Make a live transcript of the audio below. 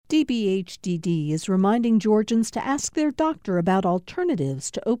DBHDD is reminding Georgians to ask their doctor about alternatives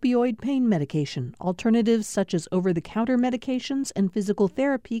to opioid pain medication. Alternatives such as over-the-counter medications and physical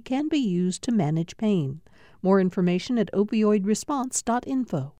therapy can be used to manage pain. More information at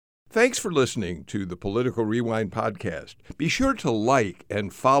opioidresponse.info. Thanks for listening to the Political Rewind podcast. Be sure to like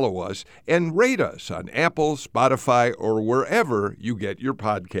and follow us and rate us on Apple, Spotify, or wherever you get your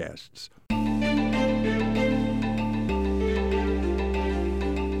podcasts.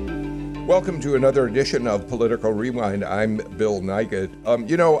 Welcome to another edition of Political Rewind. I'm Bill Nigut.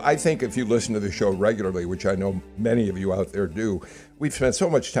 I think if you listen to the show regularly, which I know many of you out there do, we've spent so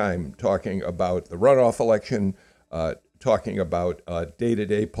much time talking about the runoff election, talking about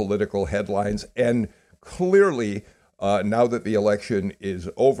day-to-day political headlines, and clearly, now that the election is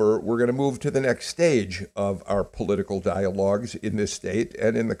over, we're going to move to the next stage of our political dialogues in this state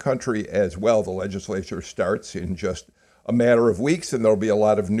and in the country as well. The legislature starts in just a matter of weeks, and there'll be a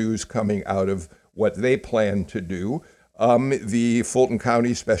lot of news coming out of what they plan to do. The Fulton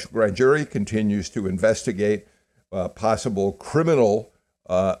County Special Grand Jury continues to investigate possible criminal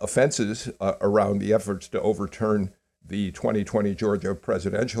offenses around the efforts to overturn the 2020 Georgia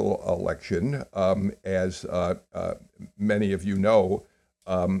presidential election. As many of you know,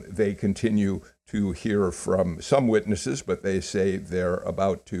 they continue to hear from some witnesses, but they say they're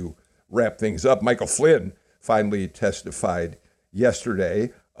about to wrap things up. Michael Flynn finally testified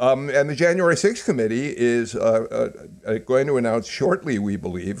yesterday. And the January 6th committee is going to announce shortly, we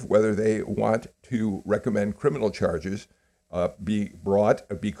believe, whether they want to recommend criminal charges be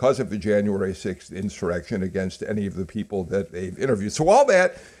brought because of the January 6th insurrection against any of the people that they've interviewed. So all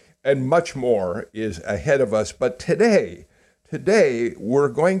that and much more is ahead of us. But today, we're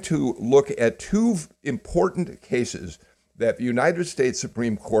going to look at two important cases that the United States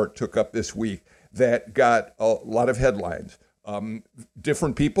Supreme Court took up this week that got a lot of headlines.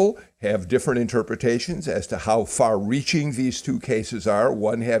 Different people have different interpretations as to how far-reaching these two cases are,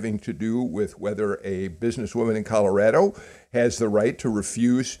 one having to do with whether a businesswoman in Colorado has the right to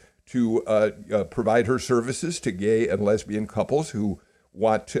refuse to provide her services to gay and lesbian couples who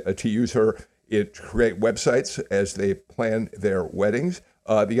want to use her to create websites as they plan their weddings.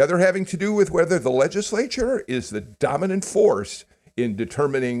 The other having to do with whether the legislature is the dominant force in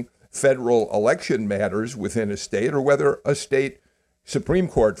determining federal election matters within a state, or whether a state Supreme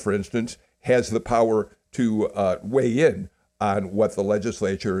Court, for instance, has the power to weigh in on what the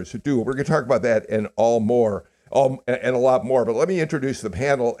legislatures do. We're going to talk about that and a lot more. But let me introduce the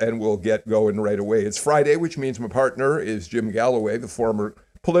panel, and we'll get going right away. It's Friday, which means my partner is Jim Galloway, the former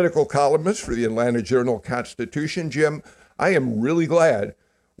political columnist for the Atlanta Journal-Constitution. Jim, I am really glad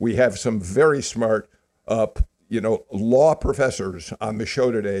we have some very smart law professors on the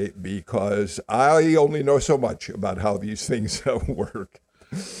show today, because I only know so much about how these things work.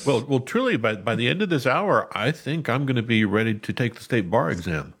 Well, truly, by the end of this hour, I think I'm going to be ready to take the state bar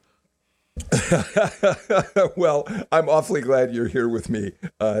exam. Well, I'm awfully glad you're here with me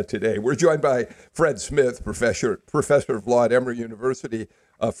today. We're joined by Fred Smith, professor of law at Emory University.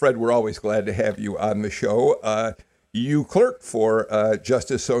 Fred, we're always glad to have you on the show. You clerked for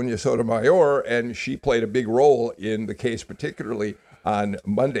Justice Sonia Sotomayor, and she played a big role in the case, particularly on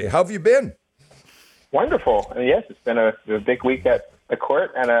Monday. How have you been? Wonderful. And yes, it's been a big week at the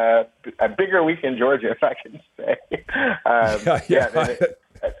court and a bigger week in Georgia, if I can say.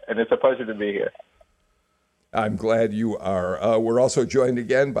 And it's a pleasure to be here. I'm glad you are. We're also joined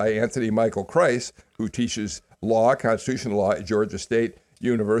again by Anthony Michael Kreis, who teaches law, constitutional law at Georgia State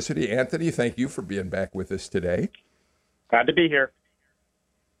University. Anthony, thank you for being back with us today. Glad to be here.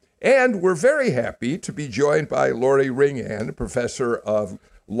 And we're very happy to be joined by Lori Ringhand, professor of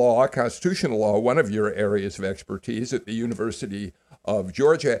law, constitutional law, one of your areas of expertise at the University of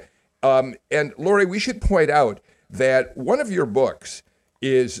Georgia. And Lori, we should point out that one of your books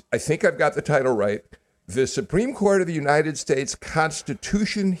is, I think I've got the title right, The Supreme Court of the United States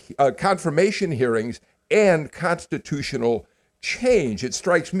Confirmation Hearings and Constitutional Change. It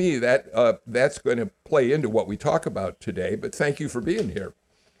strikes me that that's going to play into what we talk about today, but thank you for being here.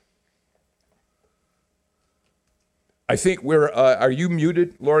 I think are you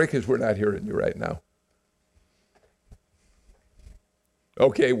muted, Lori? Because we're not hearing you right now.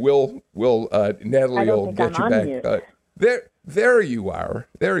 Okay, Natalie will get you back. There you are.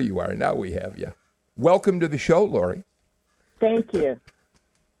 Now we have you. Welcome to the show, Lori. Thank you.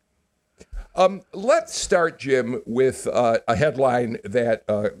 Let's start, Jim, with a headline that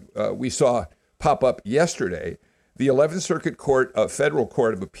we saw pop up yesterday. The 11th Circuit Federal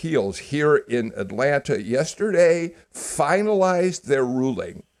Court of Appeals here in Atlanta yesterday finalized their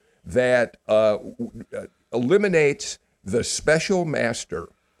ruling that eliminates the special master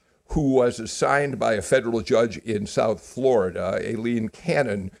who was assigned by a federal judge in South Florida, Aileen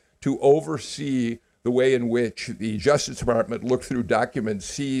Cannon, to oversee the way in which the Justice Department looked through documents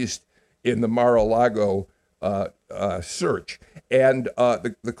seized in the Mar-a-Lago search. And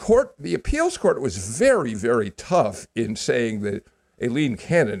the appeals court was very, very tough in saying that Aileen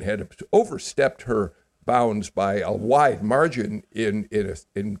Cannon had overstepped her bounds by a wide margin in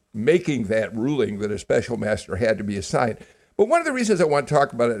making that ruling that a special master had to be assigned. But one of the reasons I want to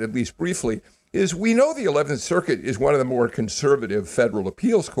talk about it, at least briefly, is we know the 11th Circuit is one of the more conservative federal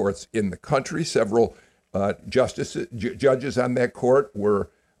appeals courts in the country. Several judges on that court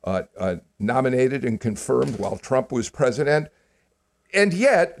were nominated and confirmed while Trump was president. And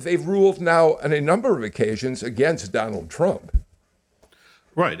yet they've ruled now on a number of occasions against Donald Trump.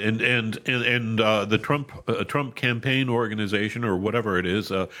 Right, and the Trump campaign organization or whatever it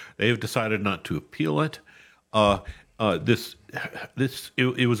is, they have decided not to appeal it. It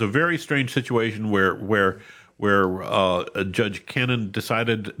was a very strange situation where Judge Cannon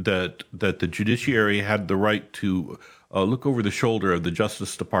decided that the judiciary had the right to look over the shoulder of the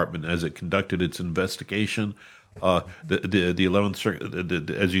Justice Department as it conducted its investigation. The 11th Circuit,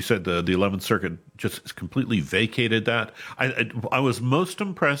 as you said, the 11th Circuit just completely vacated that. I was most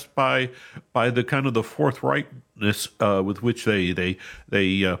impressed by the kind of the forthrightness with which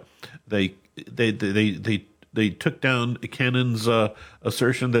they took down Cannon's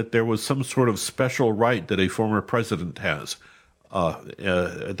assertion that there was some sort of special right that a former president has.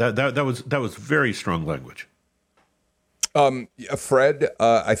 That was very strong language. Fred,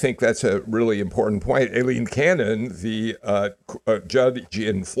 I think that's a really important point. Aileen Cannon, the judge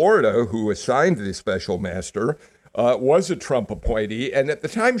in Florida who assigned the special master, was a Trump appointee. And at the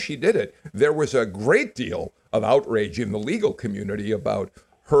time she did it, there was a great deal of outrage in the legal community about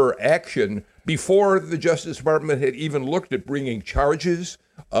her action before the Justice Department had even looked at bringing charges.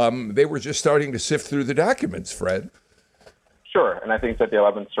 They were just starting to sift through the documents, Fred. Sure, and I think that the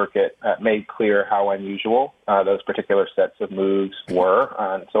 11th Circuit made clear how unusual those particular sets of moves were.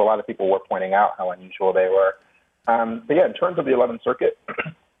 So a lot of people were pointing out how unusual they were. But yeah, in terms of the 11th Circuit,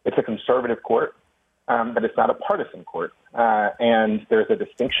 it's a conservative court, but it's not a partisan court. And there's a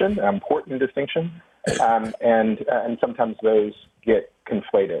distinction, an important distinction, and sometimes those get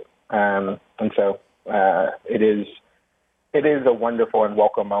conflated. And so it is a wonderful and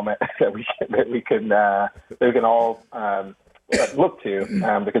welcome moment that we can all look to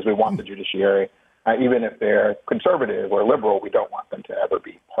because we want the judiciary, even if they're conservative or liberal, we don't want them to ever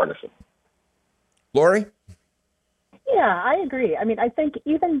be partisan. Lori? Yeah, I agree. I mean, I think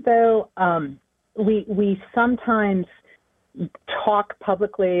even though we sometimes talk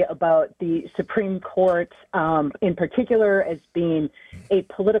publicly about the Supreme Court in particular as being a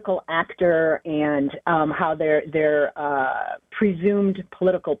political actor and how their presumed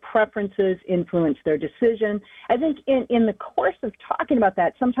political preferences influence their decision. I think in the course of talking about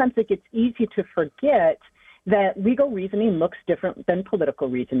that, sometimes it gets easy to forget that legal reasoning looks different than political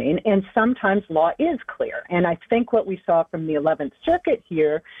reasoning, and sometimes law is clear. And I think what we saw from the 11th Circuit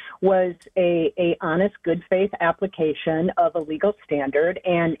here was a honest, good faith application of a legal standard,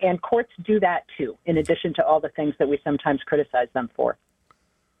 and courts do that too, in addition to all the things that we sometimes criticize them for.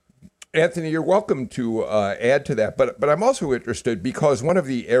 Anthony, you're welcome to add to that, but I'm also interested because one of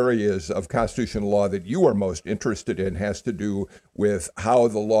the areas of constitutional law that you are most interested in has to do with how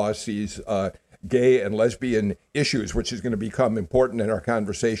the law sees gay and lesbian issues, which is going to become important in our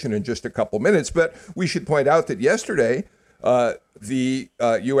conversation in just a couple minutes. But we should point out that yesterday, the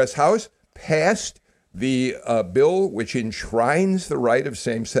U.S. House passed the bill which enshrines the right of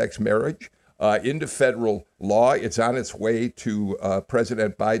same-sex marriage into federal law. It's on its way to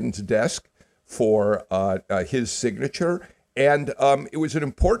President Biden's desk for his signature. And it was an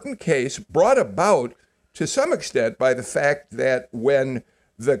important case brought about to some extent by the fact that when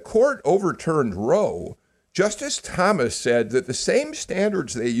the court overturned Roe, Justice Thomas said that the same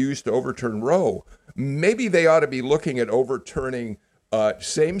standards they used to overturn Roe, maybe they ought to be looking at overturning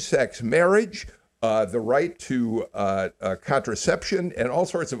same-sex marriage, the right to contraception, and all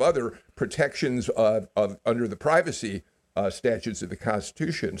sorts of other protections under the privacy statutes of the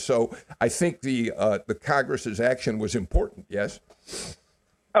Constitution. So I think the Congress's action was important. Yes.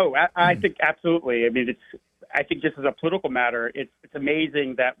 Oh, I think absolutely. I mean, I think just as a political matter, it's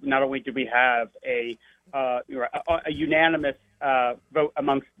amazing that not only do we have a unanimous vote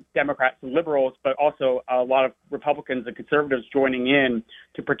amongst Democrats and liberals, but also a lot of Republicans and conservatives joining in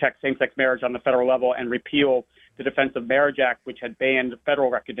to protect same-sex marriage on the federal level and repeal the Defense of Marriage Act, which had banned federal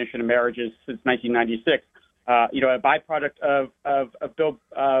recognition of marriages since 1996. A byproduct of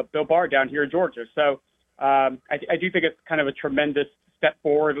Bill Barr down here in Georgia. So I do think it's kind of a tremendous step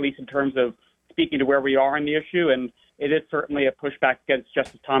forward, at least in terms of speaking to where we are on the issue. And it is certainly a pushback against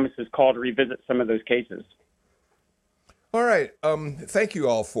Justice Thomas's call to revisit some of those cases. All right. Thank you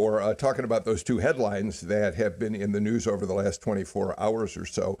all for talking about those two headlines that have been in the news over the last 24 hours or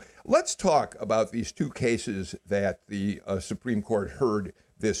so. Let's talk about these two cases that the Supreme Court heard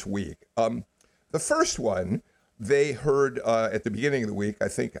this week. The first one they heard at the beginning of the week, I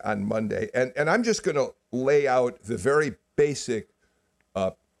think on Monday. And I'm just going to lay out the very basic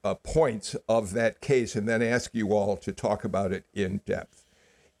points of that case and then ask you all to talk about it in depth.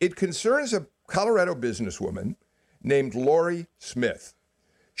 It concerns a Colorado businesswoman named Lori Smith.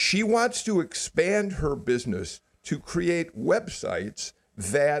 She wants to expand her business to create websites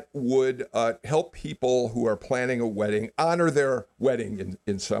that would help people who are planning a wedding honor their wedding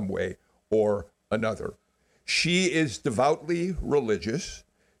in some way or another. She is devoutly religious.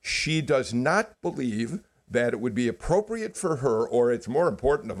 She does not believe that it would be appropriate for her, or it's more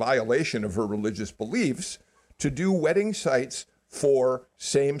important, a violation of her religious beliefs, to do wedding sites for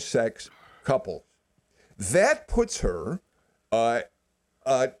same-sex couples. That puts her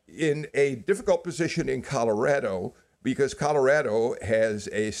in a difficult position in Colorado because Colorado has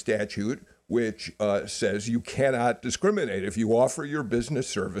a statute which says you cannot discriminate. If you offer your business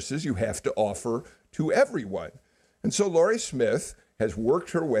services, you have to offer to everyone. And so Lori Smith has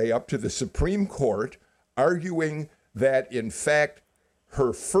worked her way up to the Supreme Court, arguing that, in fact,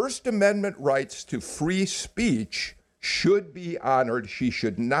 her First Amendment rights to free speech should be honored. She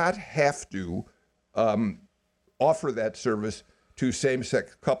should not have to offer that service to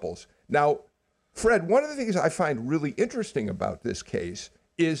same-sex couples. Now, Fred, one of the things I find really interesting about this case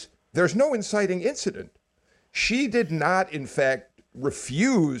is there's no inciting incident. She did not, in fact,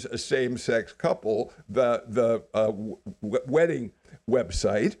 refuse a same-sex couple the wedding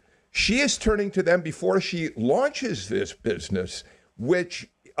website. She is turning to them before she launches this business, which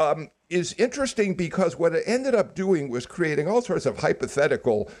is interesting because what it ended up doing was creating all sorts of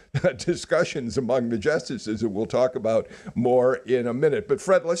hypothetical discussions among the justices that we'll talk about more in a minute. But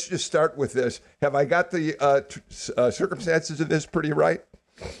Fred, let's just start with this. Have I got the circumstances of this pretty right?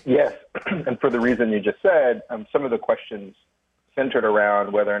 Yes, and for the reason you just said, some of the questions centered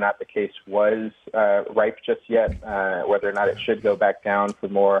around whether or not the case was ripe just yet, whether or not it should go back down for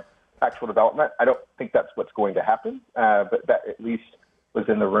more actual development. I don't think that's what's going to happen, but that at least was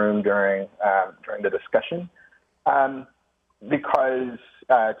in the room during the discussion, because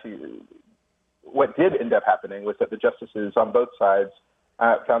what did end up happening was that the justices on both sides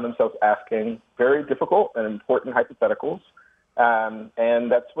found themselves asking very difficult and important hypotheticals,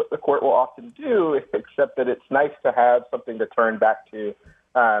 and that's what the court will often do, except that it's nice to have something to turn back to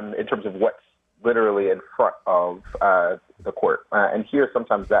in terms of what's literally in front of the court. And here,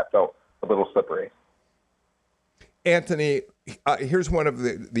 sometimes that felt a little slippery. Anthony, here's one of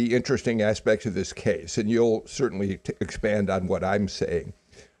the interesting aspects of this case, and you'll certainly expand on what I'm saying.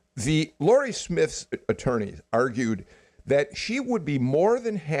 The Lori Smith's attorneys argued that she would be more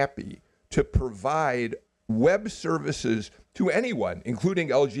than happy to provide web services to anyone, including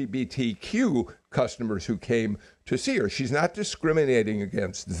LGBTQ customers who came to see her. She's not discriminating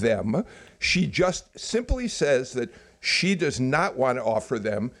against them. She just simply says that she does not want to offer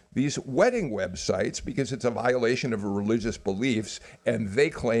them these wedding websites because it's a violation of her religious beliefs, and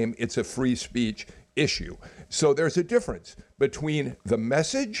they claim it's a free speech issue. So there's a difference between the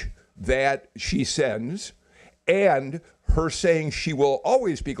message that she sends and her saying she will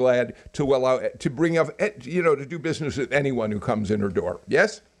always be glad to allow to bring up, to do business with anyone who comes in her door.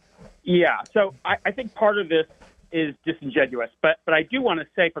 Yes? Yeah. So I think part of this is disingenuous, but I do want to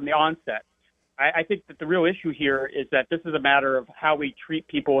say from the onset, I think that the real issue here is that this is a matter of how we treat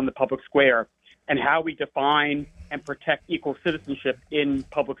people in the public square and how we define and protect equal citizenship in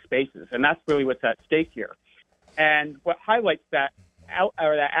public spaces. And that's really what's at stake here. And what highlights that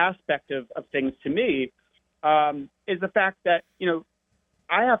aspect of things to me is the fact that,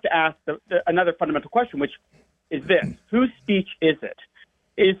 I have to ask another fundamental question, which is this: whose speech is it?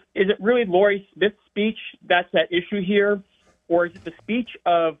 Is it really Lori Smith's speech that's at issue here? Or is it the speech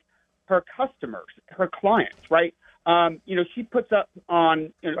of her customers, her clients, right? She puts up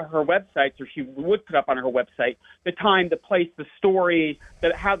on her websites, or she would put up on her website, the time, the place, the story,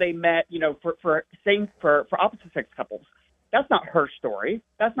 that how they met, for opposite sex couples. That's not her story.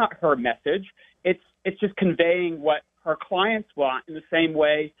 That's not her message. It's just conveying what her clients want in the same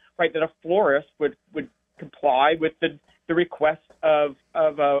way, right, that a florist would comply with the request of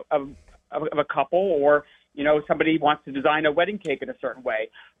a couple, or somebody wants to design a wedding cake in a certain way.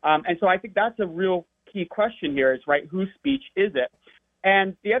 And so I think that's a real key question here is, right, whose speech is it?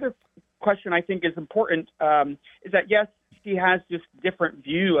 And the other question I think is important is that, yes, she has this different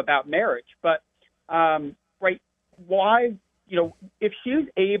view about marriage. But, right, why, if she's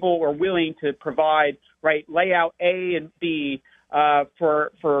able or willing to provide, right, layout A and B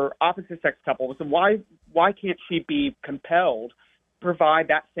for opposite sex couples, and why can't she be compelled to provide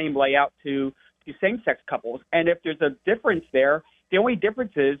that same layout to same-sex couples? And if there's a difference there, the only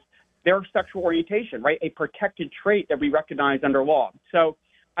difference is their sexual orientation, right? A protected trait that we recognize under law. So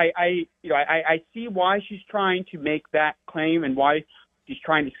I see why she's trying to make that claim and why she's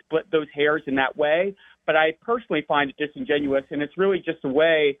trying to split those hairs in that way. But I personally find it disingenuous, and it's really just a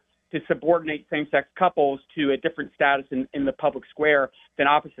way to subordinate same-sex couples to a different status in the public square than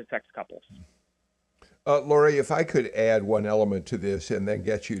opposite-sex couples. Lori, if I could add one element to this and then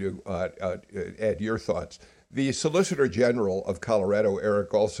get you to add your thoughts. The Solicitor General of Colorado,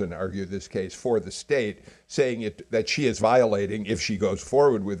 Eric Olson, argued this case for the state, saying that she is violating, if she goes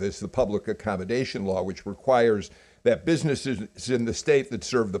forward with this, the public accommodation law, which requires that businesses in the state that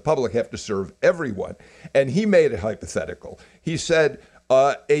serve the public have to serve everyone. And he made it hypothetical. He said,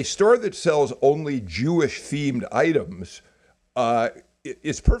 a store that sells only Jewish-themed items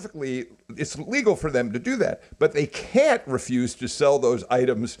it's legal for them to do that, but they can't refuse to sell those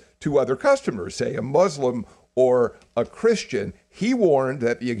items to other customers, say a Muslim or a Christian. He warned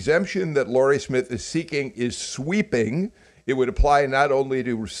that the exemption that Lori Smith is seeking is sweeping. It would apply not only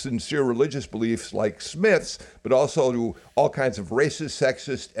to sincere religious beliefs like Smith's, but also to all kinds of racist,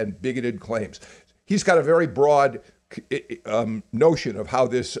 sexist, and bigoted claims. He's got a very broad notion of how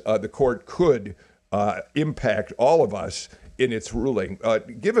the court could impact all of us in its ruling.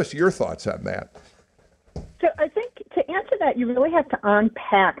 Give us your thoughts on that. So I think to answer that, you really have to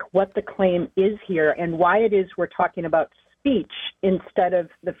unpack what the claim is here and why it is we're talking about speech instead of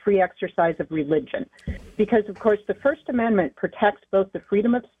the free exercise of religion. Because, of course, the First Amendment protects both the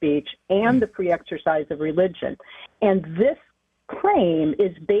freedom of speech and the free exercise of religion. And this claim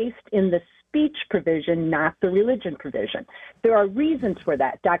is based in the speech provision, not the religion provision. There are reasons for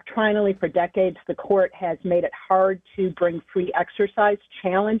that. Doctrinally, for decades, the court has made it hard to bring free exercise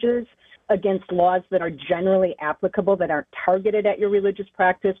challenges against laws that are generally applicable, that aren't targeted at your religious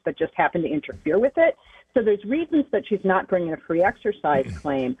practice, but just happen to interfere with it. So there's reasons that she's not bringing a free exercise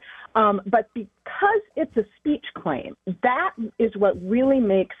claim. But because it's a speech claim, that is what really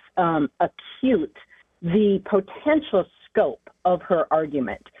makes acute the potential scope of her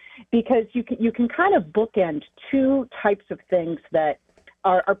argument. Because you can kind of bookend two types of things that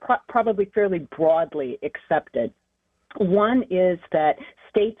are probably fairly broadly accepted. One is that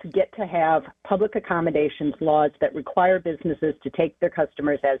states get to have public accommodations laws that require businesses to take their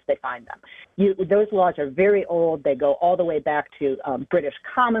customers as they find them. Those laws are very old. They go all the way back to British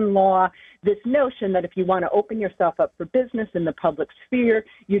common law. This notion that if you want to open yourself up for business in the public sphere,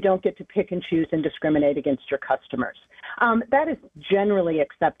 you don't get to pick and choose and discriminate against your customers. That is generally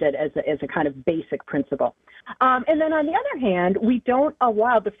accepted as a kind of basic principle. And then on the other hand, we don't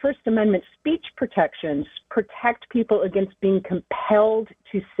allow the First Amendment speech protections protect people against being compelled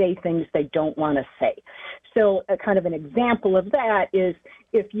to say things they don't want to say. So a kind of an example of that is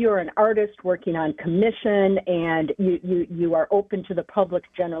if you're an artist working on commission and you are open to the public,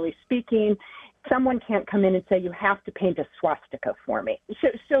 generally speaking, someone can't come in and say, you have to paint a swastika for me.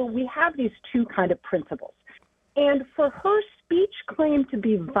 So we have these two kind of principles. And for her speech claim to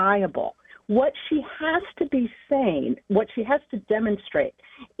be viable, what she has to be saying, what she has to demonstrate,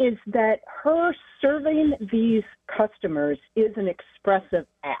 is that her serving these customers is an expressive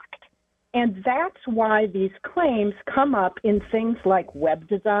act. And that's why these claims come up in things like web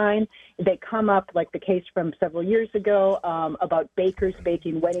design. They come up, like the case from several years ago, about bakers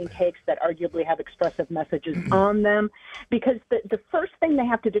baking wedding cakes that arguably have expressive messages on them. Because the first thing they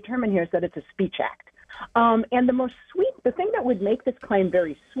have to determine here is that it's a speech act. And the thing that would make this claim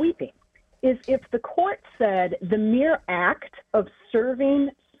very sweeping is if the court said the mere act of serving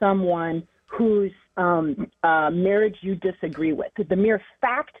someone whose marriage you disagree with, the mere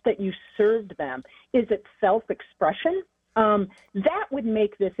fact that you served them is itself expression, that would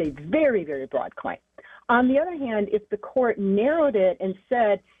make this a very, very broad claim. On the other hand, if the court narrowed it and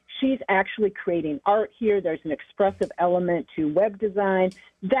said she's actually creating art here, there's an expressive element to web design,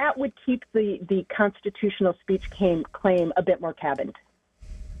 that would keep the constitutional speech claim a bit more cabined.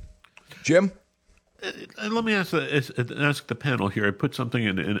 Jim? And let me ask the panel here. I put something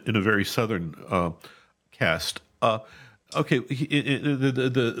in a very southern cast. Okay,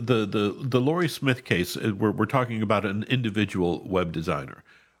 the Lori Smith case. We're talking about an individual web designer,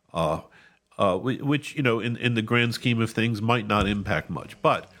 which in the grand scheme of things might not impact much.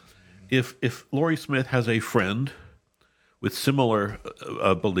 But if Lori Smith has a friend with similar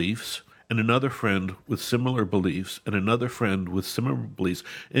beliefs, and another friend with similar beliefs, and another friend with similar beliefs.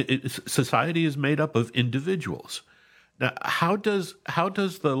 Society is made up of individuals. Now, how does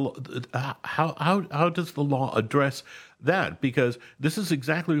the law address that? Because this is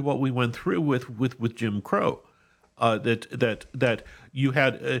exactly what we went through with Jim Crow. That you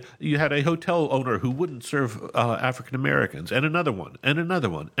had a hotel owner who wouldn't serve African Americans, and another one, and another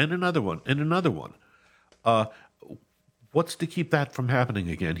one, and another one, and another one. What's to keep that from happening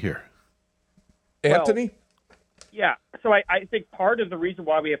again here? Anthony? Well, yeah. So I think part of the reason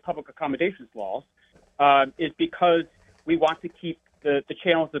why we have public accommodations laws is because we want to keep the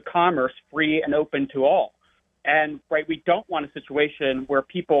channels of commerce free and open to all. And we don't want a situation where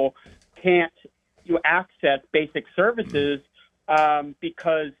people can't access basic services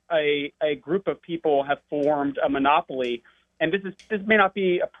because a group of people have formed a monopoly. And this may not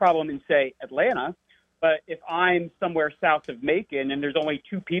be a problem in, say, Atlanta, but if I'm somewhere south of Macon and there's only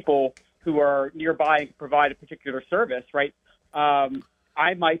two people who are nearby and can provide a particular service,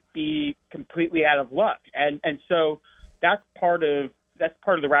 I might be completely out of luck. And so that's part of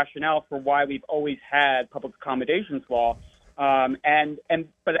the rationale for why we've always had public accommodations law. And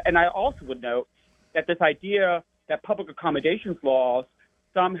I also would note that this idea that public accommodations laws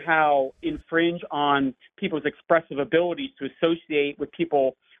somehow infringe on people's expressive abilities to associate with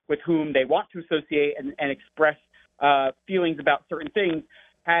people with whom they want to associate and express feelings about certain things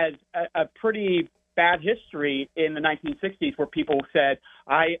has a pretty bad history in the 1960s, where people said,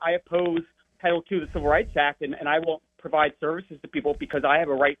 I oppose Title II of the Civil Rights Act, and I won't provide services to people because I have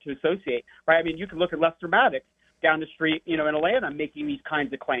a right to associate. I mean, you can look at Lester Maddox down the street, in Atlanta, making these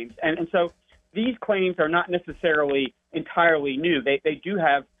kinds of claims. And so these claims are not necessarily entirely new. They do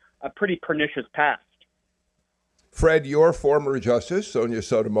have a pretty pernicious past. Fred, your former Justice, Sonia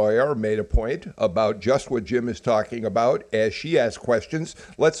Sotomayor, made a point about just what Jim is talking about as she asked questions.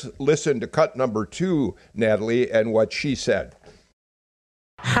 Let's listen to cut number 2, Natalie, and what she said.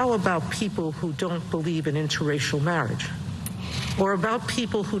 How about people who don't believe in interracial marriage? Or about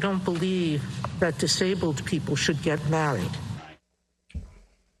people who don't believe that disabled people should get married?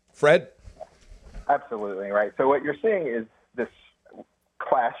 Fred? Absolutely, right. So what you're seeing is this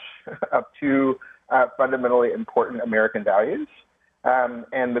clash of two fundamentally important American values,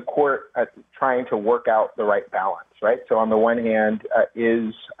 and the court trying to work out the right balance, right? So on the one hand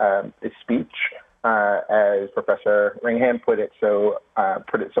is speech, as Professor Ringhan put it so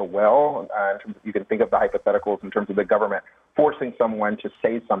well. You can think of the hypotheticals in terms of the government forcing someone to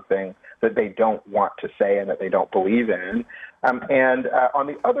say something that they don't want to say and that they don't believe in. And on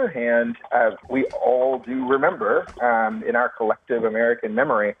the other hand, we all do remember in our collective American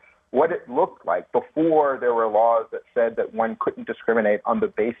memory what it looked like before there were laws that said that one couldn't discriminate on the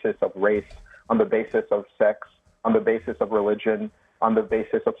basis of race, on the basis of sex, on the basis of religion, on the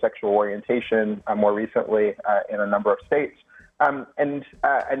basis of sexual orientation, more recently in a number of states. And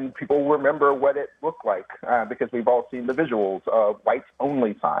people remember what it looked like because we've all seen the visuals of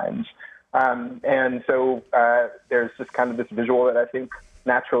whites-only signs. And so there's just kind of this visual that I think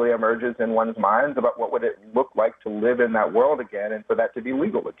naturally emerges in one's minds about what would it look like to live in that world again and for that to be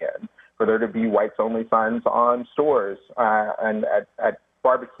legal again, for there to be whites-only signs on stores and at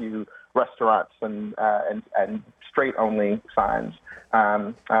barbecue restaurants and straight-only signs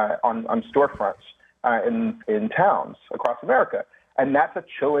on storefronts in towns across America. And that's a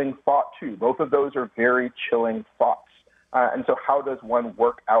chilling thought, too. Both of those are very chilling thoughts. And so how does one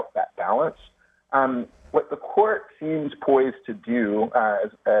work out that balance? What the court seems poised to do,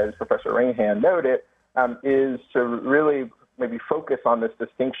 as Professor Ringhan noted, is to really maybe focus on this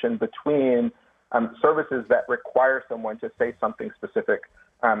distinction between services that require someone to say something specific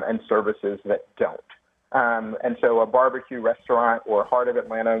and services that don't. And so a barbecue restaurant or Heart of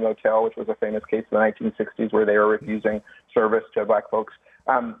Atlanta Motel, which was a famous case in the 1960s where they were refusing service to Black folks,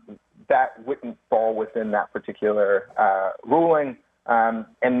 that wouldn't fall within that particular ruling. And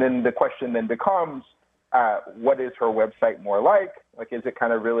then the question then becomes, what is her website more like? Like, is it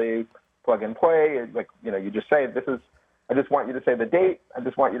kind of really plug and play? Like, you just say, I just want you to say the date. I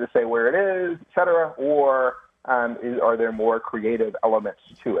just want you to say where it is, et cetera. Or are there more creative elements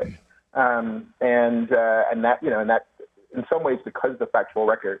to it? And that, and that in some ways, because the factual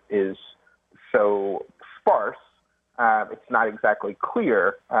record is so sparse, it's not exactly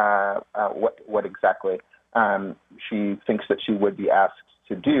clear what exactly she thinks that she would be asked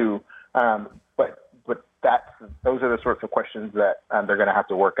to do. But those are the sorts of questions that they're going to have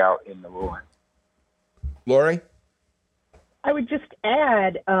to work out in the ruling. Lori? I would just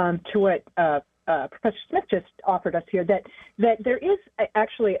add to what Professor Smith just offered us here that there is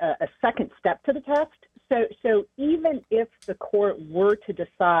actually a second step to the test. So even if the court were to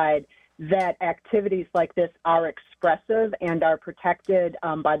decide that activities like this are expressive and are protected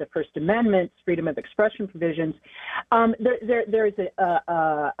by the First Amendment's freedom of expression provisions, there is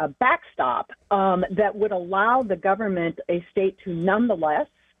a backstop that would allow the government, a state, to nonetheless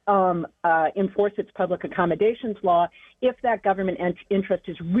enforce its public accommodations law if that government interest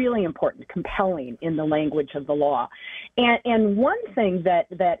is really important, compelling in the language of the law. And one thing that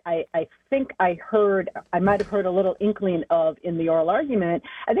I think I might have heard a little inkling of in the oral argument,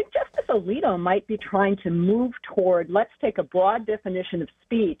 I think Justice Alito might be trying to move toward, let's take a broad definition of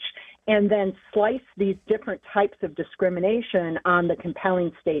speech and then slice these different types of discrimination on the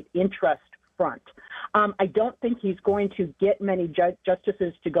compelling state interest front. I don't think he's going to get many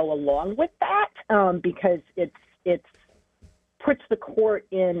justices to go along with that because it's puts the court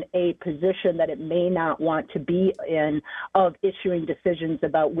in a position that it may not want to be in, of issuing decisions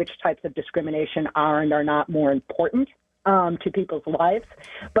about which types of discrimination are and are not more important to people's lives.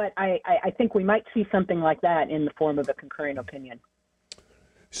 But I think we might see something like that in the form of a concurring opinion.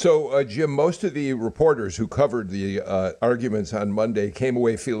 So, Jim, most of the reporters who covered the arguments on Monday came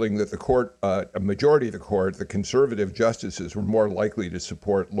away feeling that the court, a majority of the court, the conservative justices, were more likely to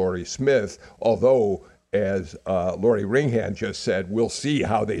support Lori Smith, although, as Lori Ringhand just said, we'll see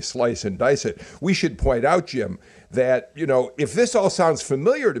how they slice and dice it. We should point out, Jim, that, if this all sounds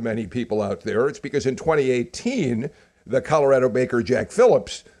familiar to many people out there, it's because in 2018, the Colorado baker Jack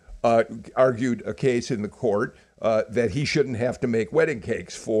Phillips argued a case in the court that he shouldn't have to make wedding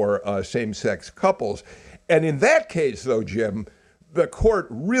cakes for same-sex couples. And in that case, though, Jim, the court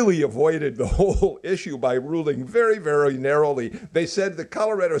really avoided the whole issue by ruling very, very narrowly. They said the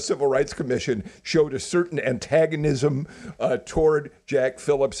Colorado Civil Rights Commission showed a certain antagonism toward Jack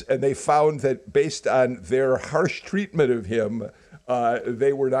Phillips, and they found that based on their harsh treatment of him,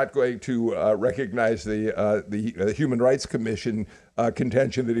 they were not going to recognize the Human Rights Commission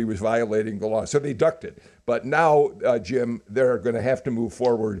contention that he was violating the law. So they ducked it. But now, Jim, they're going to have to move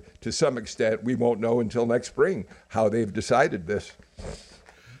forward to some extent. We won't know until next spring how they've decided this.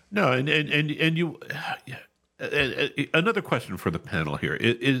 No, and you. Another question for the panel here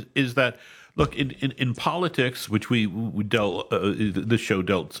is that, look, in politics, which we dealt, this show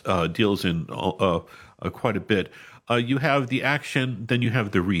deals in quite a bit. You have the action, then you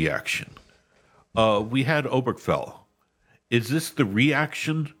have the reaction. We had Obergefell. Is this the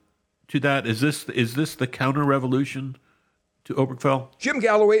reaction to that? Is this the counter-revolution to Obergefell? Jim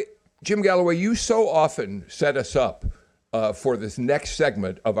Galloway, you so often set us up for this next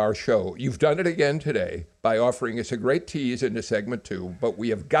segment of our show. You've done it again today by offering us a great tease into segment 2, but we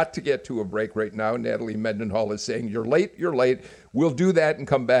have got to get to a break right now. Natalie Mendenhall is saying, you're late. We'll do that and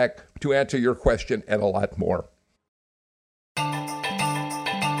come back to answer your question and a lot more.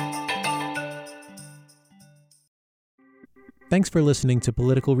 Thanks for listening to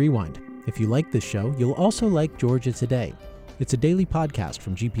Political Rewind. If you like this show, you'll also like Georgia Today. It's a daily podcast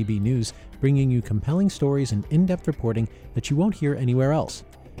from GPB News, bringing you compelling stories and in-depth reporting that you won't hear anywhere else.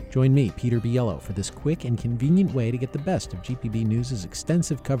 Join me, Peter Biello, for this quick and convenient way to get the best of GPB News'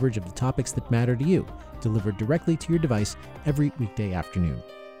 extensive coverage of the topics that matter to you, delivered directly to your device every weekday afternoon.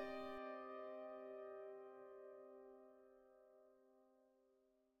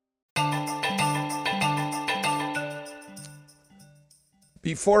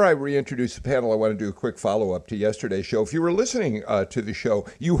 Before I reintroduce the panel, I want to do a quick follow-up to yesterday's show. If you were listening to the show,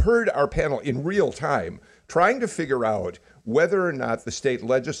 you heard our panel in real time trying to figure out whether or not the state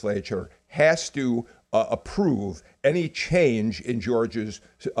legislature has to approve any change in Georgia's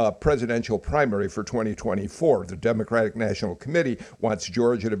presidential primary for 2024. The Democratic National Committee wants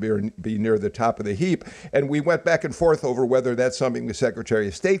Georgia to be near the top of the heap. And we went back and forth over whether that's something the Secretary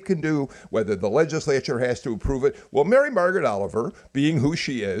of State can do, whether the legislature has to approve it. Well, Mary Margaret Oliver, being who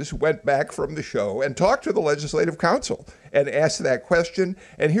she is, went back from the show and talked to the Legislative Council and asked that question.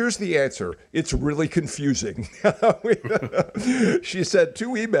 And here's the answer. It's really confusing. She sent 2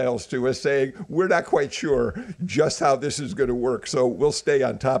 emails to us saying, we're not quite sure just how this is going to work. So we'll stay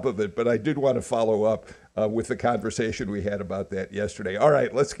on top of it. But I did want to follow up with the conversation we had about that yesterday. All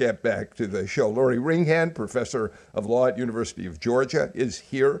right, let's get back to the show. Lori Ringhand, professor of law at University of Georgia, is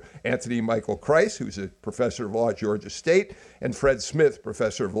here. Anthony Michael Kreis, who's a professor of law at Georgia State, and Fred Smith,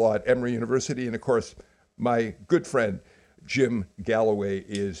 professor of law at Emory University. And of course, my good friend, Jim Galloway,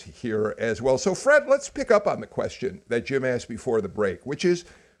 is here as well. So Fred, let's pick up on the question that Jim asked before the break, which is,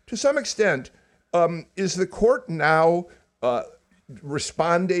 to some extent, is the court now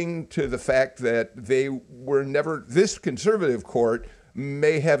responding to the fact that they were never, this conservative court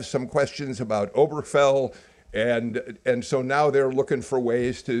may have some questions about Obergefell, and so now they're looking for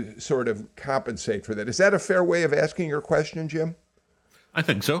ways to sort of compensate for that. Is that a fair way of asking your question, Jim? I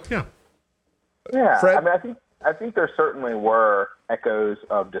think so, yeah. Yeah, Fred? I mean, I think there certainly were echoes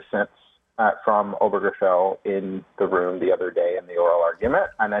of dissents from Obergefell in the room the other day in the oral argument,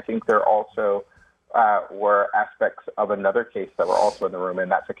 and I think there also were aspects of another case that were also in the room,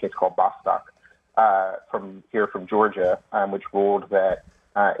 and that's a case called Bostock from Georgia, which ruled that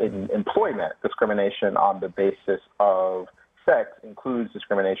in employment, discrimination on the basis of sex includes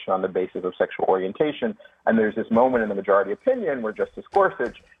discrimination on the basis of sexual orientation. And there's this moment in the majority opinion where Justice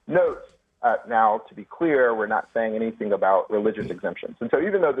Gorsuch notes, now, to be clear, we're not saying anything about religious exemptions. And so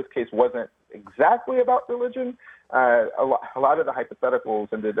even though this case wasn't exactly about religion, a lot of the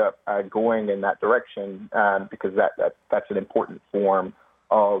hypotheticals ended up going in that direction because that's an important form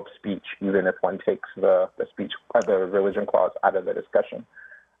of speech, even if one takes the religion clause out of the discussion.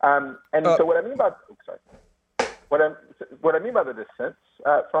 So what I mean about what I mean by the dissents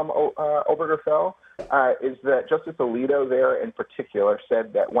from Obergefell is that Justice Alito there in particular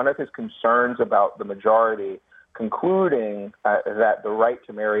said that one of his concerns about the majority concluding that the right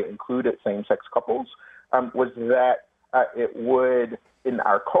to marry included same-sex couples was that it would, in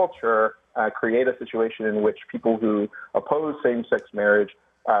our culture, create a situation in which people who oppose same-sex marriage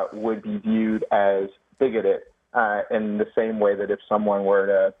would be viewed as bigoted in the same way that if someone were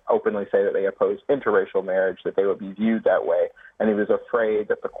to openly say that they oppose interracial marriage, that they would be viewed that way. And he was afraid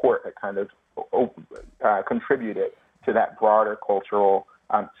that the court had kind of contributed to that broader cultural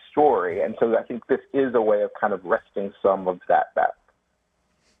story. And so I think this is a way of kind of wresting some of that back.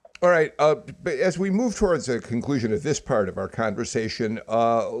 All right. But as we move towards the conclusion of this part of our conversation,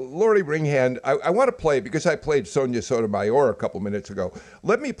 Lori Ringhand, I want to play, because I played Sonia Sotomayor a couple minutes ago,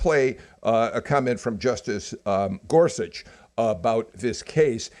 let me play a comment from Justice Gorsuch about this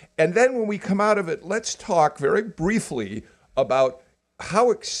case. And then when we come out of it, let's talk very briefly about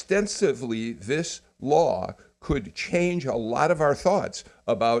how extensively this law could change a lot of our thoughts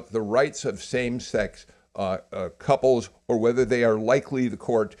about the rights of same-sex couples, or whether they are likely, the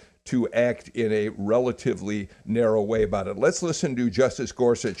court, to act in a relatively narrow way about it. Let's listen to Justice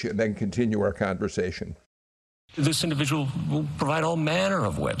Gorsuch and then continue our conversation. This individual will provide all manner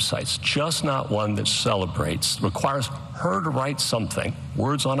of websites, just not one that requires her to write something,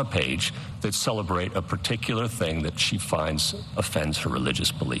 words on a page, that celebrate a particular thing that she finds offends her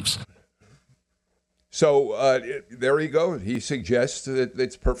religious beliefs. So there you go. He suggests that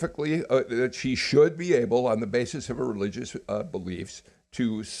it's perfectly, that she should be able, on the basis of her religious beliefs,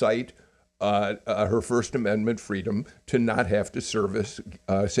 to cite her First Amendment freedom to not have to service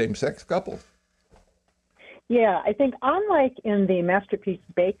same-sex couples. Yeah, I think unlike in the Masterpiece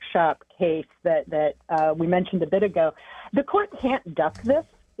Bake Shop case that we mentioned a bit ago, the court can't duck this.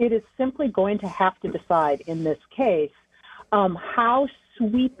 It is simply going to have to decide in this case how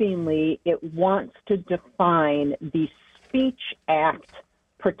sweepingly it wants to define the speech act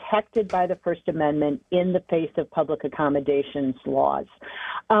protected by the First Amendment in the face of public accommodations laws.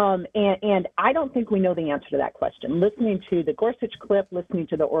 And I don't think we know the answer to that question. Listening to the Gorsuch clip, listening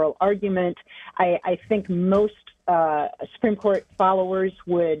to the oral argument, I think most Supreme Court followers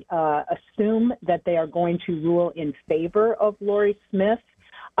would assume that they are going to rule in favor of Lori Smith.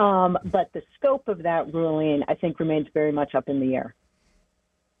 But the scope of that ruling, I think, remains very much up in the air.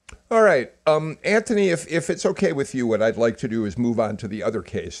 All right. Anthony, if it's okay with you, what I'd like to do is move on to the other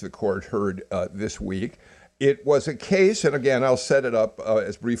case the court heard this week. It was a case, and again, I'll set it up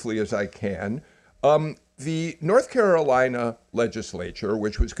as briefly as I can. The North Carolina legislature,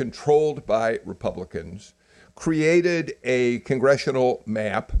 which was controlled by Republicans, created a congressional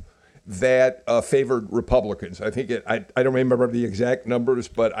map that favored Republicans. I think I don't remember the exact numbers,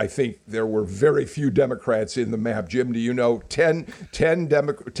 but I think there were very few Democrats in the map. Jim, do you know? 10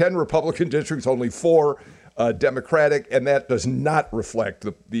 Republican districts, only 4 Democratic, and that does not reflect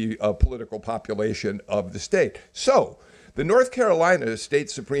the political population of the state. So the North Carolina State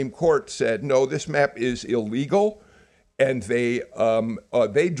Supreme Court said, no, this map is illegal, and they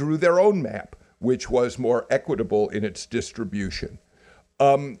drew their own map, which was more equitable in its distribution.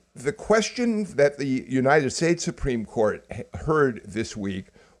 The question that the United States Supreme Court heard this week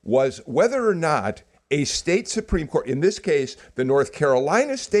was whether or not a state Supreme Court, in this case, the North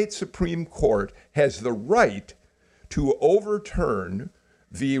Carolina State Supreme Court, has the right to overturn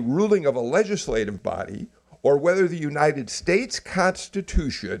the ruling of a legislative body, or whether the United States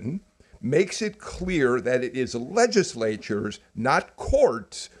Constitution makes it clear that it is legislatures, not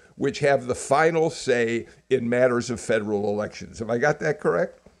courts, which have the final say in matters of federal elections. Have I got that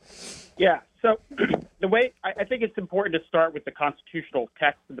correct? Yeah. So the way I think it's important to start with the constitutional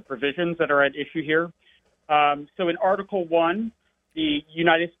text and the provisions that are at issue here. So in Article 1, the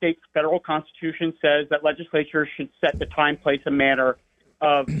United States federal Constitution says that legislatures should set the time, place, and manner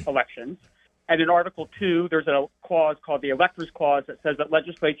of elections. And in Article 2, there's a clause called the Electors Clause that says that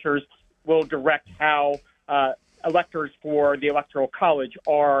legislatures will direct how electors for the Electoral College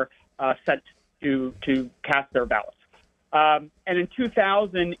are sent to cast their ballots. And in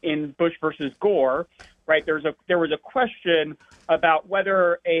 2000, in Bush versus Gore, right, there was a question about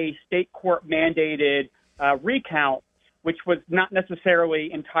whether a state court mandated recount, which was not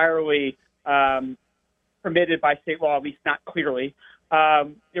necessarily entirely permitted by state law, at least not clearly.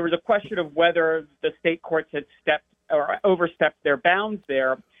 There was a question of whether the state courts had stepped or overstepped their bounds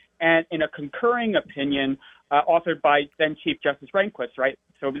there. And in a concurring opinion authored by then Chief Justice Rehnquist, right?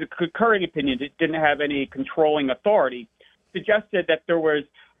 So it was a concurring opinion that didn't have any controlling authority, suggested that there was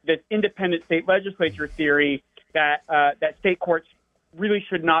this independent state legislature theory that that state courts really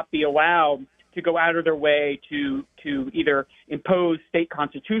should not be allowed to go out of their way to either impose state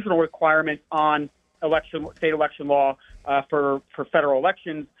constitutional requirements on state election law for federal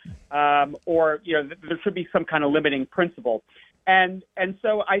elections, or there should be some kind of limiting principle. And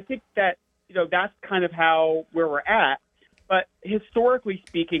so I think that that's kind of where we're at. But historically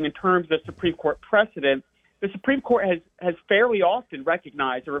speaking, in terms of Supreme Court precedent, the Supreme Court has fairly often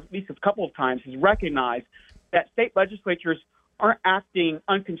recognized, or at least a couple of times has recognized, that state legislatures aren't acting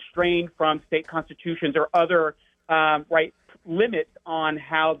unconstrained from state constitutions or other limits on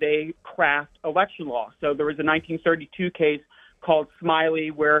how they craft election law. So there was a 1932 case called Smiley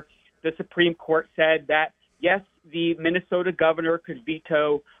where the Supreme Court said that, yes, the Minnesota governor could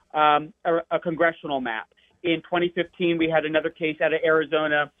veto a congressional map. In 2015, we had another case out of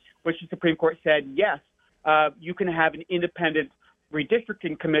Arizona, which the Supreme Court said, yes, you can have an independent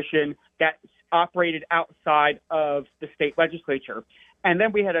redistricting commission that operated outside of the state legislature. And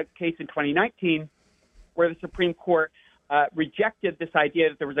then we had a case in 2019 where the Supreme Court rejected this idea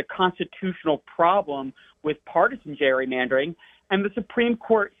that there was a constitutional problem with partisan gerrymandering. And the Supreme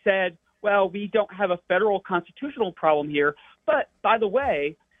Court said, well, we don't have a federal constitutional problem here. But by the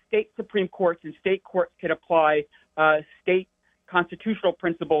way, state Supreme Courts and state courts can apply state constitutional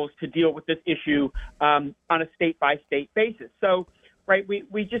principles to deal with this issue on a state-by-state basis. So, right,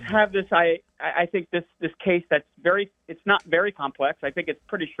 we just have this. I think this case that's it's not very complex. I think it's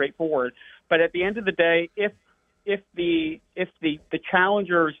pretty straightforward. But at the end of the day, if the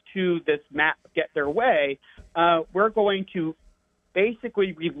challengers to this map get their way, we're going to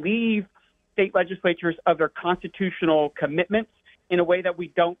basically relieve state legislatures of their constitutional commitments in a way that we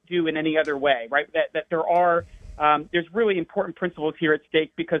don't do in any other way, right? That there are there's really important principles here at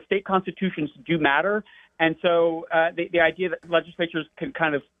stake because state constitutions do matter. And so the idea that legislatures can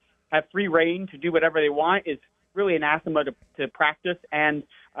kind of have free reign to do whatever they want is really anathema to practice and,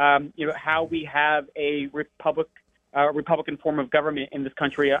 how we have a Republican form of government in this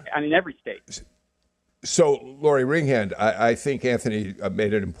country and in every state. So, Lori Ringhand, I think Anthony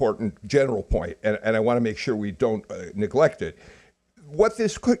made an important general point, and I want to make sure we don't neglect it. What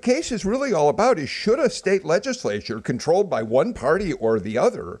this case is really all about is should a state legislature controlled by one party or the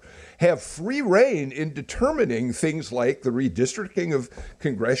other have free reign in determining things like the redistricting of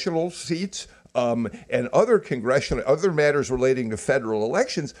congressional seats and other matters relating to federal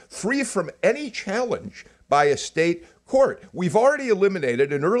elections, free from any challenge by a state court. We've already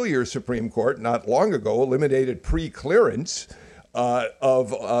eliminated, an earlier Supreme Court, not long ago, eliminated pre-clearance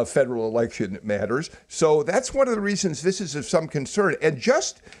of federal election matters. So that's one of the reasons this is of some concern. And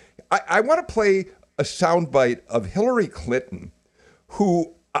I want to play a soundbite of Hillary Clinton,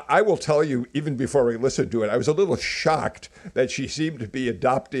 who I will tell you, even before we listened to it, I was a little shocked that she seemed to be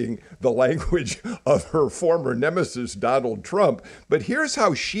adopting the language of her former nemesis, Donald Trump. But here's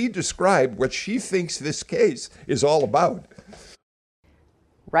how she described what she thinks this case is all about.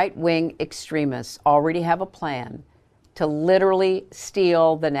 Right-wing extremists already have a plan to literally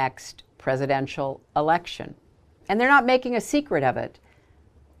steal the next presidential election. And they're not making a secret of it.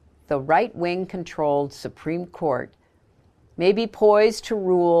 The right-wing controlled Supreme Court may be poised to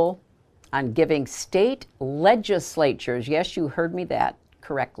rule on giving state legislatures, yes, you heard me that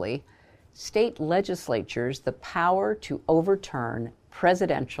correctly, state legislatures the power to overturn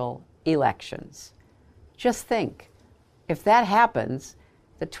presidential elections. Just think, if that happens,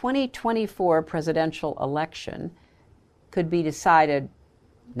 the 2024 presidential election could be decided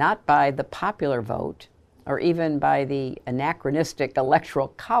not by the popular vote or even by the anachronistic Electoral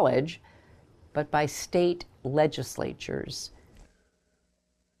College, but by state legislatures.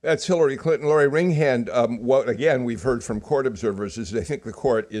 That's Hillary Clinton. Lori Ringhand, what again we've heard from court observers is they think the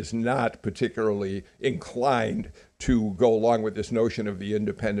court is not particularly inclined to go along with this notion of the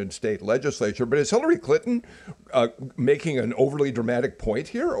independent state legislature. But is Hillary Clinton making an overly dramatic point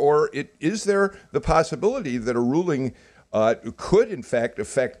here, or is there the possibility that a ruling could, in fact,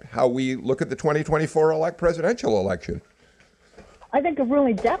 affect how we look at the 2024 presidential election. I think a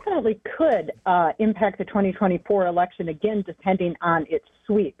ruling definitely could impact the 2024 election, again, depending on its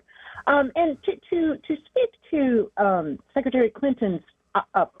sweep. And to speak to Secretary Clinton's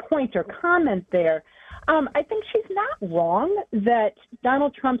point or comment there, I think she's not wrong that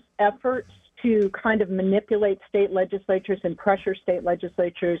Donald Trump's efforts to kind of manipulate state legislatures and pressure state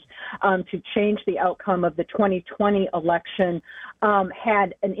legislatures to change the outcome of the 2020 election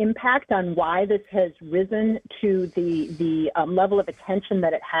had an impact on why this has risen to the level of attention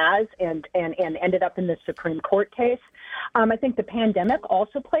that it has and ended up in the Supreme Court case. I think the pandemic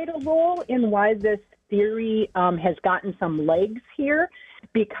also played a role in why this theory has gotten some legs here,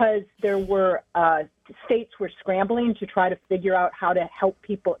 because there were states were scrambling to try to figure out how to help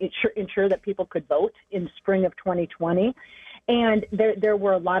people ensure that people could vote in spring of 2020. And there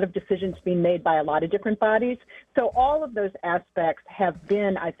were a lot of decisions being made by a lot of different bodies. So all of those aspects have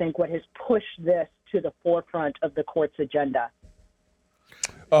been, I think, what has pushed this to the forefront of the court's agenda.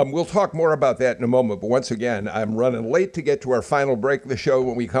 We'll talk more about that in a moment, but once again, I'm running late to get to our final break of the show.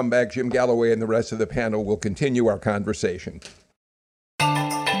 When we come back, Jim Galloway and the rest of the panel will continue our conversation.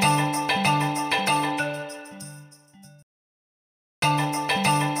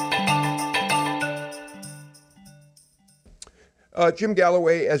 Jim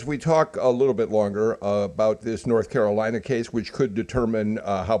Galloway, as we talk a little bit longer about this North Carolina case, which could determine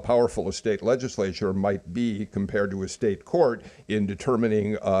how powerful a state legislature might be compared to a state court in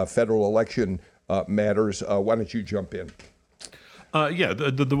determining federal election matters, why don't you jump in?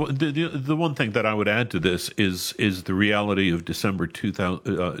 The one thing that I would add to this is the reality of December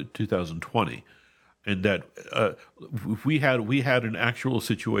 2020. And that we had an actual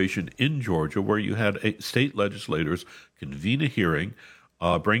situation in Georgia where you had state legislators convene a hearing,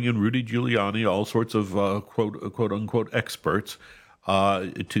 bring in Rudy Giuliani, all sorts of quote unquote experts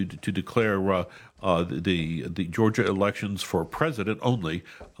to declare the Georgia elections for president only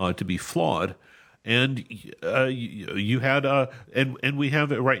to be flawed. And you had and we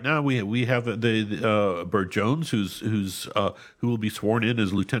have right now we have the Burt Jones who will be sworn in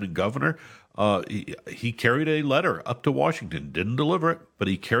as lieutenant governor. He carried a letter up to Washington, didn't deliver it, but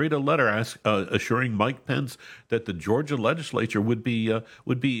he carried a letter assuring Mike Pence that the Georgia legislature would be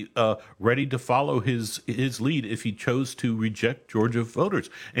ready to follow his lead if he chose to reject Georgia voters.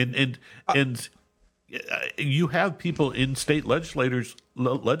 And you have people in state legislatures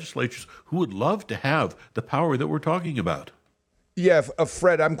who would love to have the power that we're talking about. Yeah,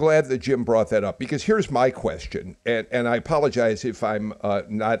 Fred, I'm glad that Jim brought that up, because here's my question, and I apologize if I'm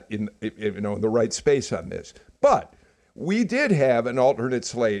not in the right space on this. But we did have an alternate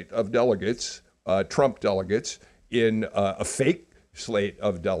slate of delegates, Trump delegates, in a fake slate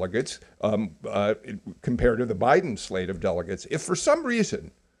of delegates compared to the Biden slate of delegates. If for some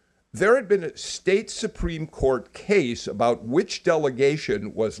reason there had been a state Supreme Court case about which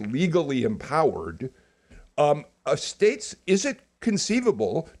delegation was legally empowered, is it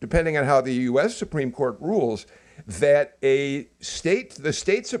conceivable, depending on how the U.S. Supreme Court rules, that the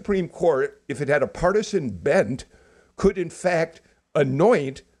state Supreme Court, if it had a partisan bent, could in fact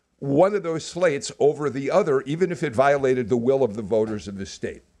anoint one of those slates over the other, even if it violated the will of the voters of the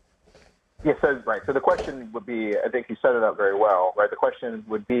state? Yes, right. So the question would be, I think you set it up very well, right? The question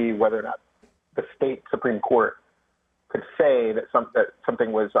would be whether or not the state Supreme Court could say that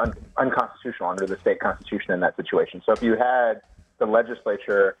something was unconstitutional under the state constitution in that situation. So if you had the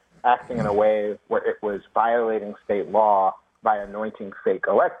legislature acting in a way where it was violating state law by anointing fake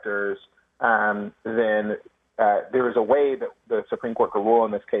electors, then there is a way that the Supreme Court could rule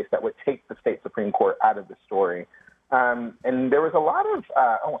in this case that would take the state Supreme Court out of the story. And there was a lot of,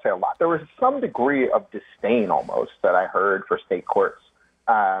 I won't say a lot, there was some degree of disdain almost that I heard for state courts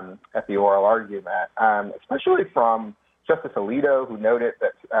at the oral argument, especially from Justice Alito, who noted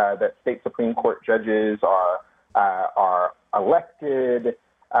that state Supreme Court judges are elected.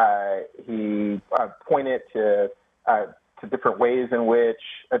 He pointed to different ways in which,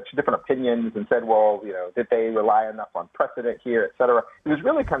 to different opinions, and said, well, did they rely enough on precedent here, et cetera? He was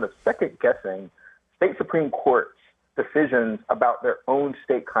really kind of second-guessing state Supreme Court's decisions about their own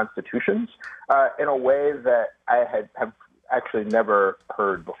state constitutions in a way that I have actually never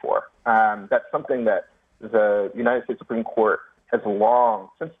heard before. That's something that the United States Supreme Court has long,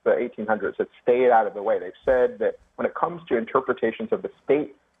 since the 1800s, has stayed out of the way. They've said that when it comes to interpretations of the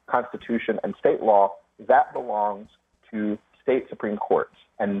state constitution and state law, that belongs to state Supreme Courts,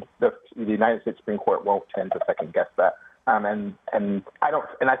 and the United States Supreme Court won't tend to second guess that. And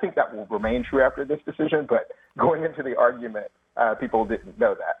I think that will remain true after this decision. But going into the argument people didn't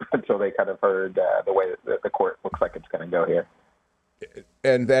know that until they kind of heard the way that the court looks like it's going to go here.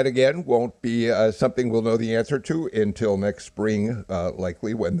 And that, again, won't be something we'll know the answer to until next spring,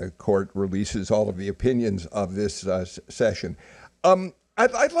 likely, when the court releases all of the opinions of this session.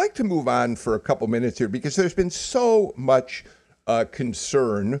 I'd like to move on for a couple minutes here because there's been so much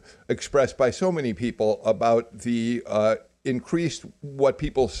concern expressed by so many people about the increased, what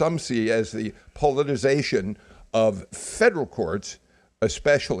some see as the politicization of federal courts,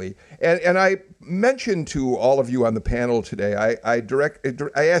 especially. And I mentioned to all of you on the panel today,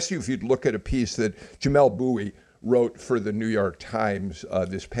 I asked you if you'd look at a piece that Jamelle Bouie wrote for the New York Times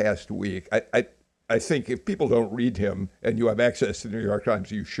this past week. I think if people don't read him and you have access to the New York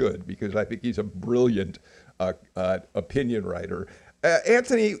Times, you should, because I think he's a brilliant opinion writer.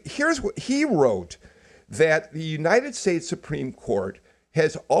 Anthony, here's what he wrote, that the United States Supreme Court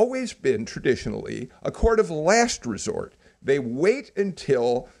has always been traditionally a court of last resort. They wait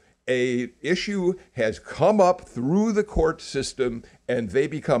until a issue has come up through the court system and they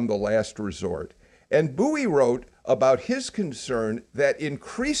become the last resort. And Bouie wrote about his concern that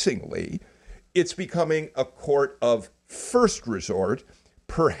increasingly it's becoming a court of first resort,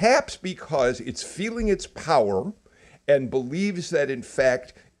 perhaps because it's feeling its power and believes that, in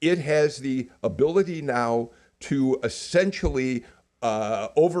fact, it has the ability now to essentially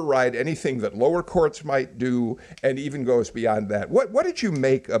override anything that lower courts might do, and even goes beyond that. What did you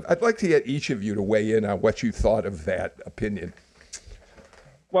make of? I'd like to get each of you to weigh in on what you thought of that opinion.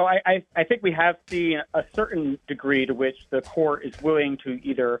 Well, I think we have seen a certain degree to which the court is willing to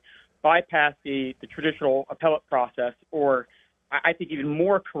either bypass the traditional appellate process, or I think even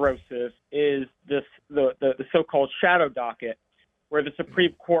more corrosive is the so-called shadow docket, where the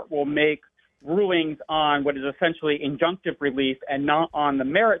Supreme Court will make rulings on what is essentially injunctive relief and not on the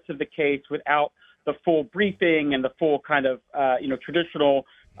merits of the case without the full briefing and the full kind of traditional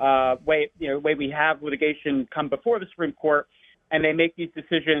way we have litigation come before the Supreme Court. And they make these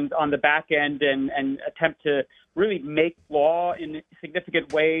decisions on the back end and attempt to really make law in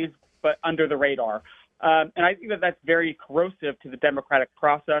significant ways, but under the radar. And I think that that's very corrosive to the democratic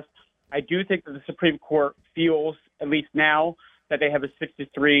process. I do think that the Supreme Court feels, at least now, that they have a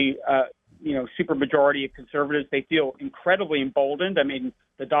 6-3 supermajority of conservatives. They feel incredibly emboldened. I mean,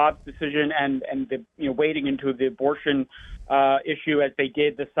 the Dobbs decision and the wading into the abortion issue as they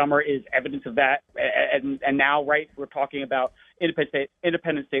did this summer is evidence of that. And now, right, we're talking about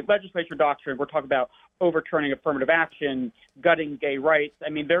independent state legislature doctrine. We're talking about overturning affirmative action, gutting gay rights. I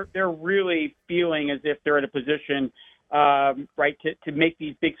mean, they're really feeling as if they're in a position, to make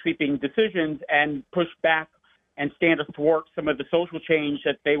these big sweeping decisions and push back and stand athwart some of the social change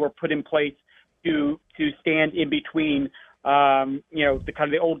that they were put in place to stand in between, the kind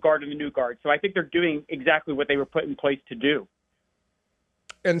of the old guard and the new guard. So I think they're doing exactly what they were put in place to do.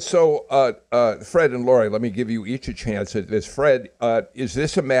 And so, Fred and Lori, let me give you each a chance at this. Fred, is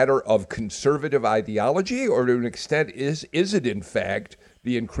this a matter of conservative ideology, or to an extent is it in fact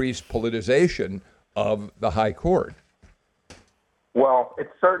the increased politicization of the high court? Well,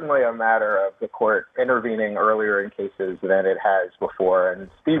 it's certainly a matter of the court intervening earlier in cases than it has before. And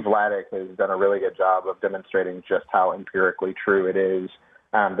Steve Vladeck has done a really good job of demonstrating just how empirically true it is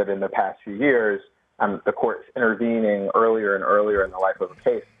that in the past few years, the court's intervening earlier and earlier in the life of a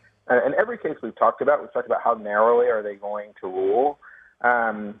case. And every case we've talked about how narrowly are they going to rule.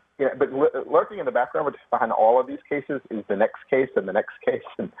 But lurking in the background behind all of these cases is the next case and the next case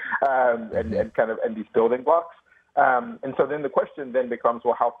and these building blocks. And so then the question then becomes,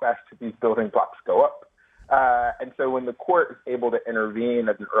 well, how fast do these building blocks go up? And so when the court is able to intervene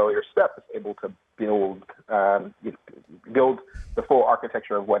at an earlier step, it's able to build the full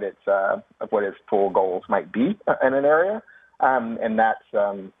architecture of what its full goals might be in an area. And that's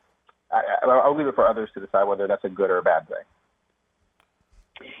I'll leave it for others to decide whether that's a good or a bad thing.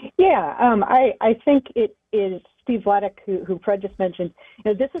 Yeah, I think it is Steve Vladeck, who Fred just mentioned.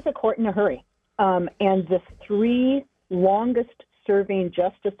 This is a court in a hurry. And the three longest-serving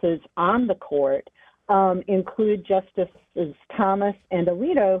justices on the court include Justices Thomas and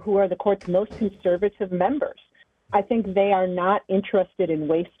Alito, who are the court's most conservative members. I think they are not interested in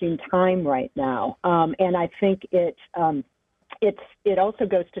wasting time right now. And I think it also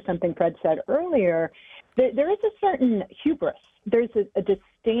goes to something Fred said earlier. There is a certain hubris. There's a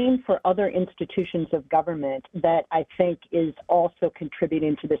disdain for other institutions of government that I think is also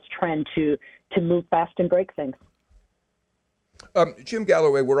contributing to this trend to move fast and break things. Jim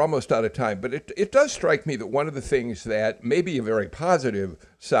Galloway, we're almost out of time, but it does strike me that one of the things that may be a very positive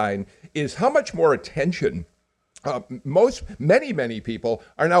sign is how much more attention Many people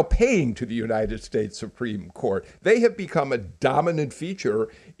are now paying to the United States Supreme Court. They have become a dominant feature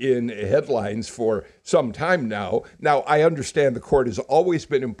in headlines for some time now. Now, I understand the court has always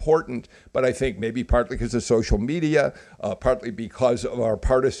been important, but I think maybe partly because of social media, partly because of our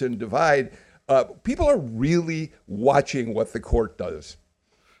partisan divide, people are really watching what the court does.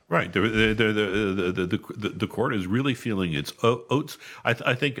 Right, the court is really feeling its oats.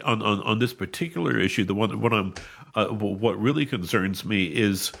 I think on this particular issue, what really concerns me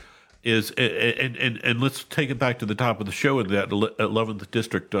is and let's take it back to the top of the show in that 11th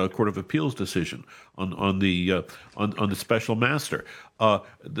District Court of Appeals decision on the special master.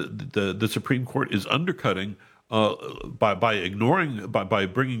 The Supreme Court is undercutting. By ignoring, by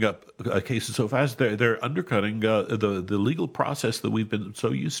bringing up cases so fast, they're undercutting the legal process that we've been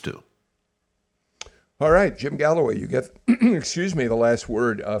so used to. All right, Jim Galloway, you get, the last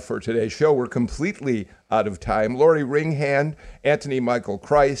word for today's show. We're completely out of time. Lori Ringhand, Anthony Michael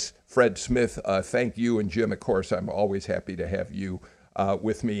Kreis, Fred Smith, thank you. And Jim, of course, I'm always happy to have you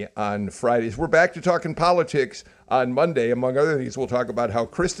with me on Fridays. We're back to talking politics on Monday. Among other things, we'll talk about how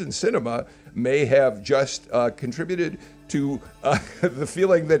Kristen Sinema may have just contributed to the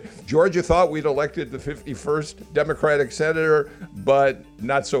feeling that Georgia thought we'd elected the 51st Democratic senator, but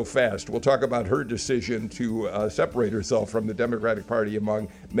not so fast. We'll talk about her decision to separate herself from the Democratic Party, among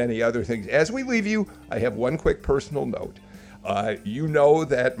many other things. As we leave you, I have one quick personal note. You know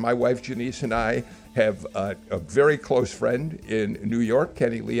that my wife Janice and I have a very close friend in New York,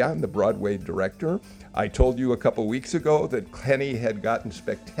 Kenny Leon, the Broadway director. I told you a couple weeks ago that Kenny had gotten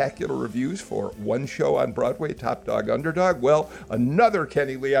spectacular reviews for one show on Broadway, Top Dog Underdog. Well, another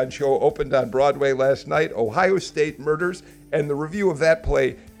Kenny Leon show opened on Broadway last night, Ohio State Murders, and the review of that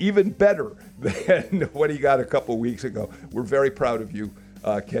play even better than what he got a couple weeks ago. We're very proud of you,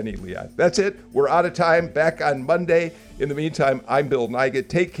 Kenny Leon. That's it. We're out of time. Back on Monday. In the meantime, I'm Bill Nigut.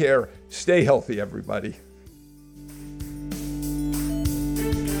 Take care. Stay healthy, everybody.